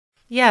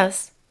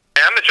Yes.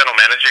 I'm the general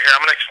manager here.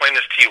 I'm going to explain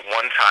this to you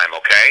one time,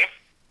 okay?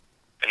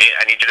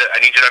 I need you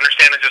to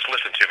understand and just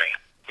listen to me,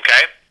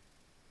 okay?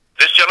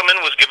 This gentleman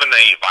was given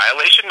a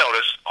violation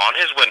notice on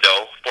his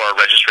window for a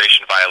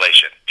registration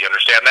violation. Do you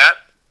understand that?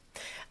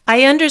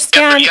 I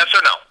understand. Yes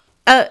or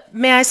no?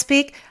 May I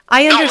speak?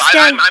 I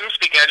understand. No, I'm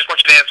speaking. I just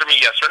want you to answer me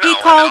yes or no,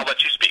 and I'll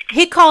let you speak.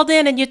 He called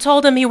in and you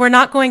told him you were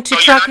not going to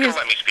truck his... you're not going to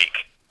let me speak.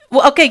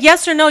 Well, okay,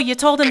 yes or no, you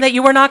told him that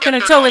you were not going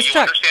to tow his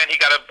truck. You understand he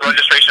got a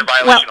registration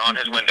violation on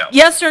his window.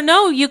 Yes or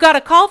no, you got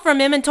a call from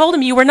him and told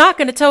him you were not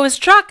going to tow his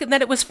truck and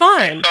that it was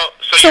fine.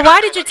 So why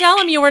did you tell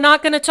him you were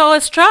not going to tow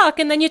his truck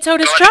and then you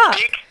towed his truck?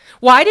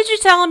 Why did you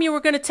tell him you were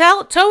going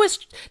to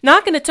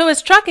not going to tow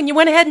his truck and you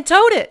went ahead and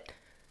towed it?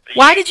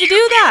 Why did you do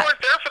that? You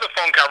weren't there for the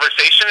phone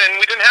conversation and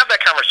we didn't have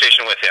that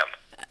conversation with him.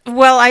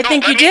 Well, I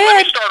think you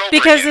did,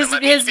 because his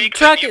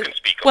truck.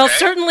 Well,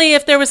 certainly,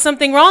 if there was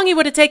something wrong, he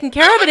would have taken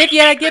care of it if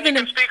you had given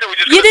him.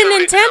 You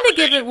didn't intend to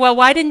give it. Well,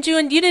 why didn't you?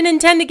 You didn't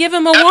intend to give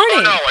him a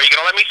warning. No, are you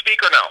going to let me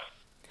speak or no?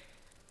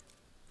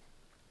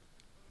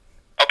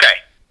 Okay.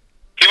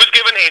 He was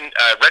given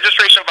a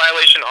registration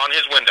violation on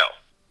his window.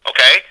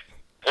 Okay,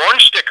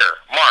 orange sticker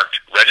marked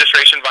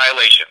registration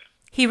violation.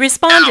 He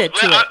responded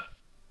to it.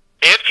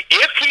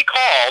 If he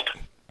called,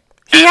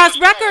 he has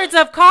records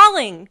of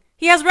calling.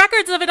 He has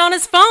records of it on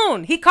his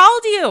phone. He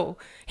called you.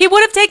 He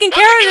would have taken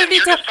care of it.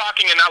 You're just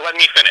talking and not letting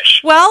me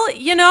finish. Well,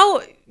 you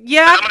know,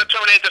 yeah. And I'm going to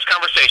terminate this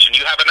conversation.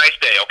 You have a nice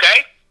day,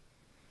 okay?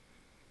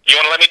 You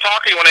want to let me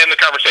talk or you want to end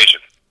the conversation?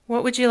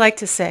 What would you like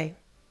to say?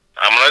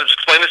 I'm going to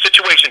explain the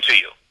situation to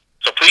you.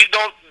 So please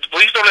don't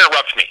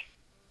interrupt me,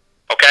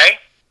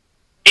 okay?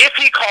 If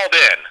he called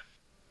in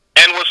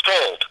and was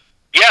told,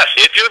 yes,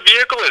 if your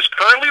vehicle is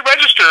currently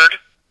registered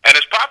and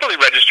is properly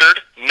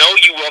registered, no,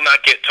 you will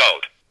not get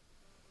towed.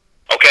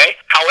 Okay?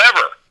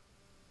 However,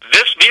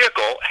 this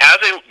vehicle has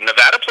a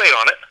Nevada plate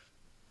on it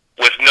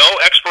with no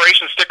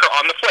expiration sticker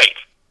on the plate.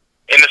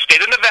 In the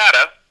state of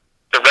Nevada,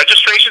 the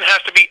registration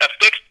has to be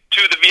affixed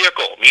to the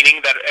vehicle,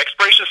 meaning that an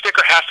expiration sticker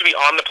has to be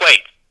on the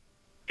plate.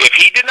 If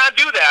he did not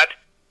do that,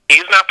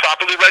 he is not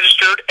properly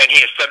registered and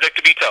he is subject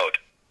to be towed.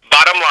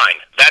 Bottom line,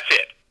 that's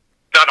it.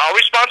 Not our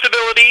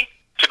responsibility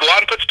to go out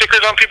and put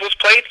stickers on people's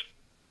plates.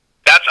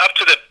 That's up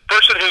to the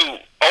person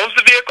who owns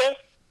the vehicle,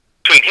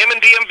 between him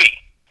and DMV,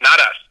 not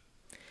us.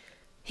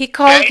 He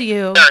called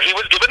you. He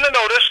was given the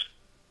notice,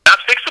 not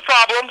fix the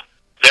problem,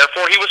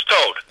 therefore he was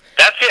towed.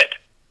 That's it.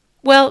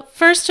 Well,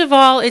 first of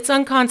all, it's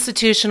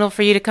unconstitutional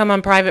for you to come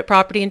on private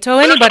property and tow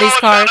anybody's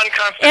car.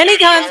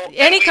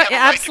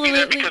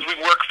 Absolutely. Because we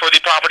work for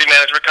the property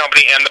management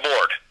company and the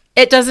board.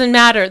 It doesn't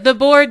matter. The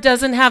board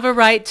doesn't have a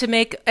right to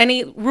make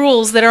any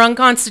rules that are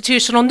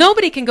unconstitutional.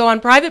 Nobody can go on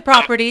private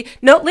property.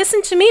 No,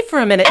 listen to me for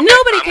a minute. Okay,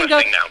 nobody can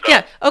go.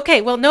 Yeah,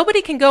 okay. Well,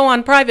 nobody can go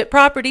on private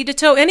property to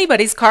tow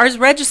anybody's cars,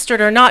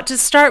 registered or not, to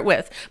start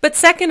with. But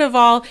second of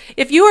all,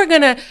 if you are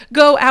going to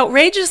go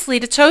outrageously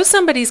to tow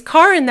somebody's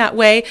car in that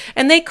way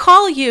and they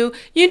call you,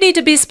 you need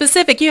to be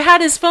specific. You had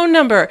his phone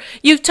number.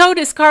 You've towed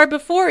his car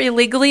before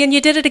illegally and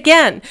you did it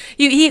again.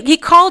 He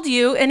called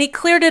you and he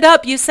cleared it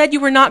up. You said you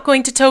were not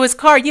going to tow his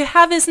car. You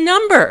have his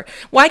number.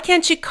 Why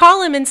can't you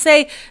call him and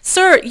say,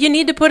 sir, you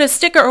need to put a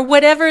sticker or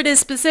whatever it is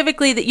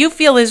specifically that you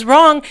feel is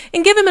wrong,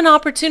 and give him an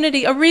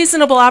opportunity, a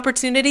reasonable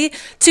opportunity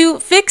to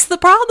fix the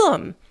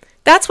problem?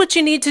 That's what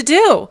you need to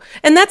do.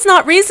 And that's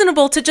not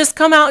reasonable to just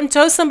come out and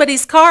tow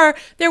somebody's car.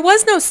 There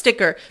was no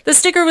sticker. The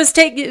sticker was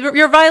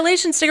your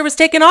violation sticker was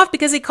taken off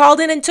because he called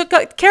in and took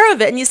care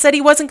of it and you said he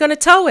wasn't going to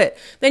tow it.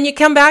 Then you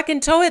come back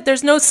and tow it.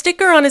 There's no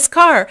sticker on his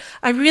car.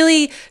 I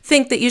really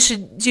think that you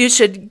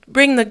should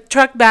bring the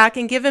truck back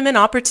and give him an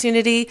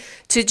opportunity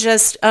to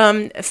just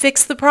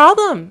fix the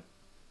problem.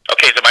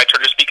 Okay, is it my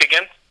turn to speak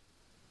again?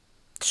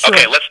 Sure.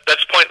 Okay, let's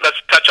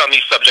touch on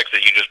these subjects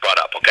that you just brought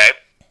up, okay?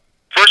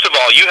 First of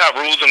all, you have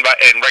rules and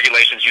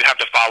regulations you have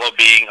to follow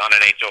being on an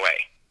HOA.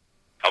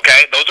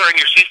 Okay? Those are in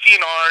your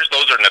CC&Rs.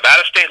 Those are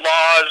Nevada state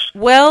laws.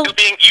 Well... let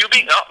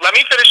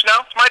me finish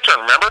now. It's my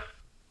turn, remember?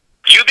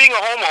 You being a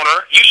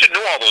homeowner, you should know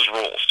all those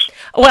rules.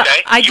 Well,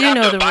 okay? I do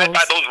know the rules. You have to abide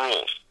by those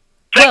rules.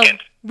 Second...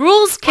 Well,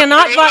 rules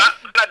cannot... I'm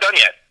not done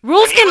yet.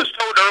 Rules when he was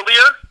towed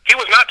earlier, he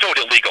was not towed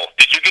illegal.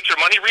 Did you get your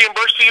money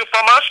reimbursed to you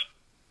from us?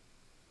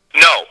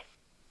 No.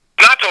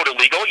 Not towed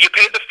illegal. You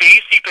paid the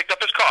fees. He picked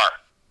up his car.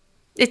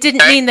 It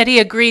didn't mean that he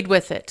agreed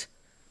with it.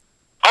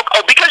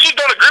 Oh, because you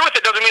don't agree with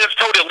it doesn't mean it's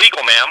totally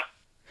illegal, ma'am.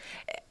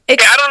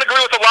 I don't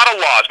agree with a lot of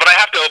laws, but I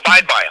have to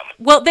abide by them.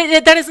 Well,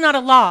 that is not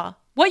a law.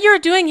 What you're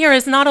doing here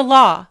is not a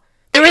law.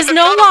 There is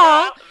no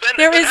law.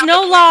 There is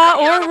no law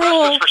or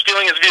rule for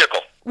stealing his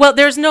vehicle. Well,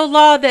 there's no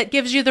law that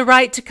gives you the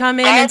right to come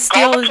in and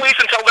steal. Call the police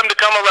and tell them to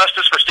come arrest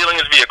us for stealing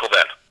his vehicle,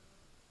 then,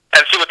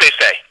 and see what they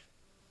say.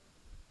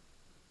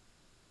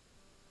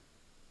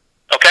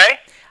 Okay?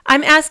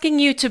 I'm asking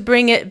you to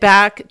bring it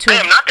back to... I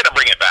am not going to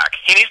bring it back.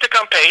 He needs to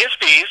come pay his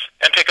fees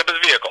and pick up his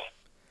vehicle.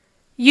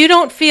 You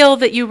don't feel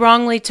that you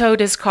wrongly towed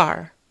his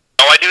car?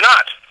 No, I do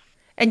not.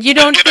 And you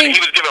don't think... He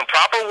was given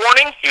proper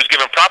warning. He was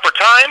given proper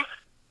time.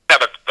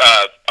 have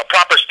a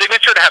proper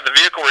signature to have the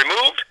vehicle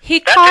removed. He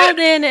That's called it.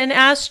 in and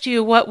asked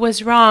you what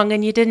was wrong,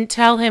 and you didn't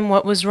tell him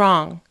what was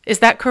wrong. Is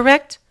that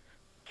correct?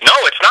 No,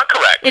 it's not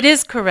correct. It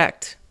is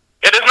correct.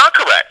 It is not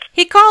correct.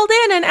 He called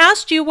in and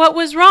asked you what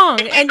was wrong.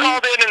 He and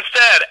called in and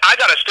said, I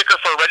got a sticker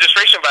for a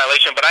registration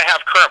violation, but I have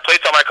current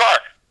plates on my car.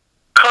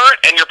 Current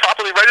and you're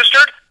properly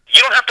registered,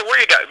 you don't have to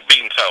worry about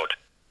being towed.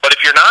 But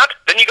if you're not,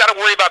 then you got to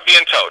worry about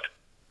being towed.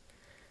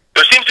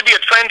 There seems to be a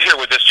trend here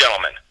with this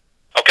gentleman.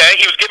 Okay?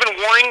 He was given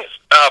warnings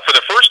for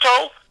the first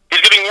tow.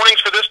 He's giving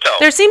warnings for this tow.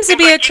 There seems to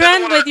be a like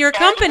trend with your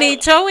company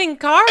towing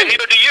cars. And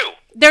neither do you.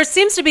 There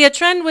seems to be a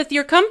trend with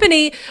your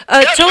company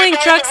Yes, towing we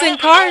follow trucks the and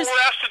rules. cars. That's what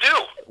we're asked to do.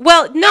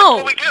 Well, no,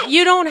 what we do.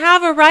 you don't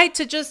have a right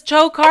to just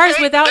tow cars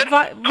Okay, without then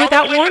call without the police and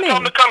tell them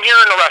warning. to come here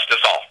and arrest us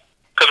all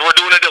because we're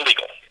doing it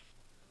illegal.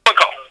 Give them a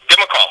call. Give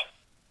them a call.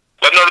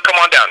 Let them know to come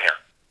on down here.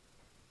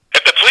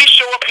 If the police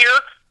show up here,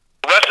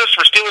 arrest us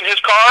for stealing his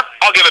car,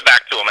 I'll give it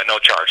back to him at no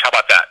charge. How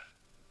about that?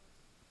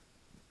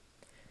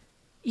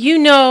 You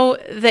know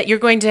that you're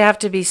going to have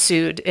to be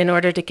sued in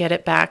order to get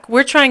it back.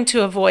 We're trying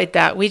to avoid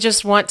that. We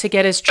just want to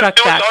get his truck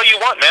Do back. all you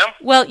want, ma'am.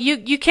 Well,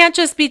 you can't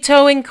just be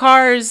towing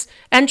cars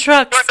and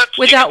trucks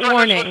without you can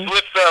warning.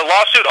 With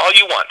lawsuit all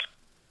you want.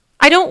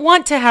 I don't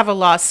want to have a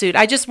lawsuit.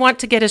 I just want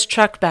to get his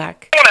truck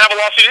back. I don't want to have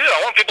a lawsuit either.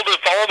 I want people to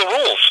follow the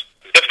rules.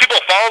 If people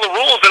follow the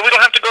rules, then we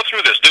don't have to go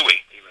through this, do we?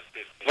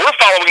 We're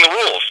following the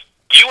rules.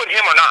 You and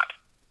him are not.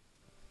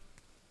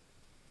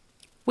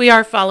 We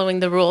are following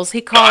the rules. He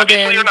No, called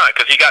obviously in. you're not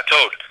because he got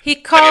towed. He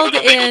called And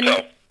it was a legal in.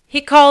 tow.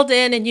 He called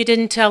in and you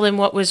didn't tell him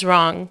what was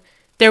wrong.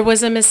 There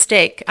was a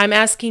mistake. I'm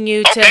asking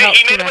you to Okay, help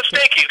he made a correct it.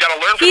 mistake. He's got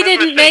to learn from He his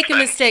didn't mistakes, make a then.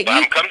 mistake.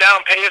 Let him come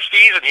down, pay his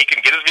fees, and he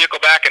can get his vehicle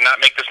back and not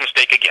make this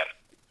mistake again.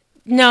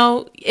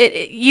 No,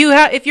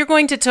 if you're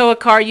going to tow a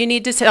car, you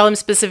need to tell him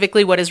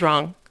specifically what is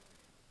wrong.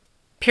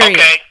 Period.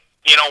 Okay,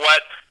 you know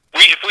what?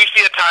 If we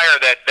see a tire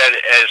that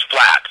is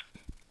flat,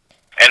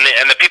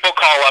 and the people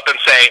call up and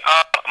say,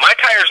 my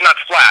tire's not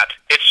flat,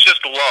 it's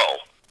just low.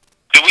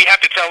 Do we have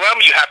to tell them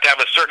you have to have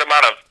a certain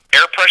amount of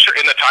air pressure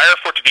in the tire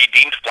for it to be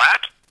deemed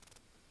flat?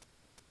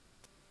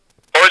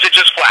 Or is it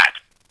just flat?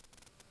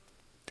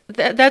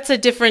 That's a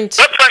different.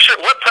 What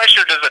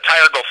pressure does the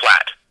tire go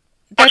flat?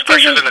 That What's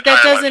pressure's in the doesn't.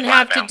 That tire when doesn't it's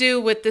have flat to now?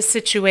 do with the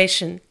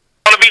situation.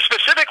 Want to be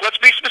specific? Let's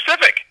be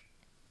specific.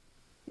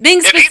 Being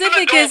If he's an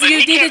specific adult is and you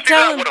he need to can't figure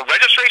tell out him. what a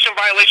registration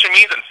violation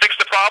means and fix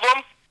the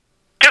problem,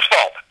 his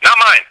fault, not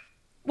mine.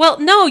 Well,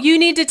 no, you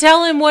need to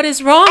tell him what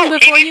is wrong Oh, he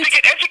before needs you. to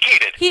get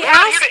educated. He We're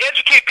not asked- here to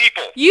educate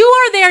people. You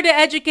are there to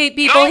educate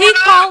people. No, He we're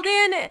not. called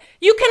in.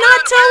 You cannot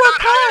tow We're a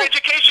not higher car.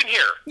 education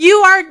here. You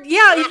are.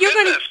 Yeah, We're a you're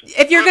gonna. business.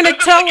 If you're We're a gonna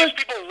business tow that a. gives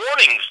people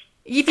warnings.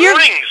 If you're.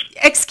 Warnings.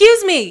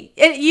 Excuse me.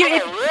 A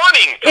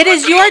warning. It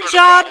is your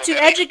job to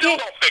educate. educate.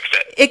 Don't fix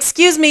it.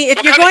 Excuse me. If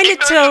What you're kind going of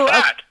to ignorance tow,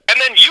 is that? And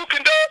then you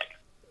can do it?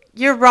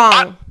 you're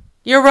wrong.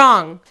 You're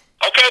wrong.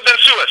 Okay, then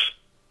sue us.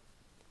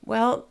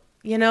 Well,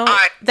 you know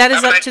Bye. that is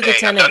Have a up nice to the day.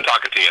 I'm done tenant.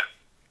 talking to you.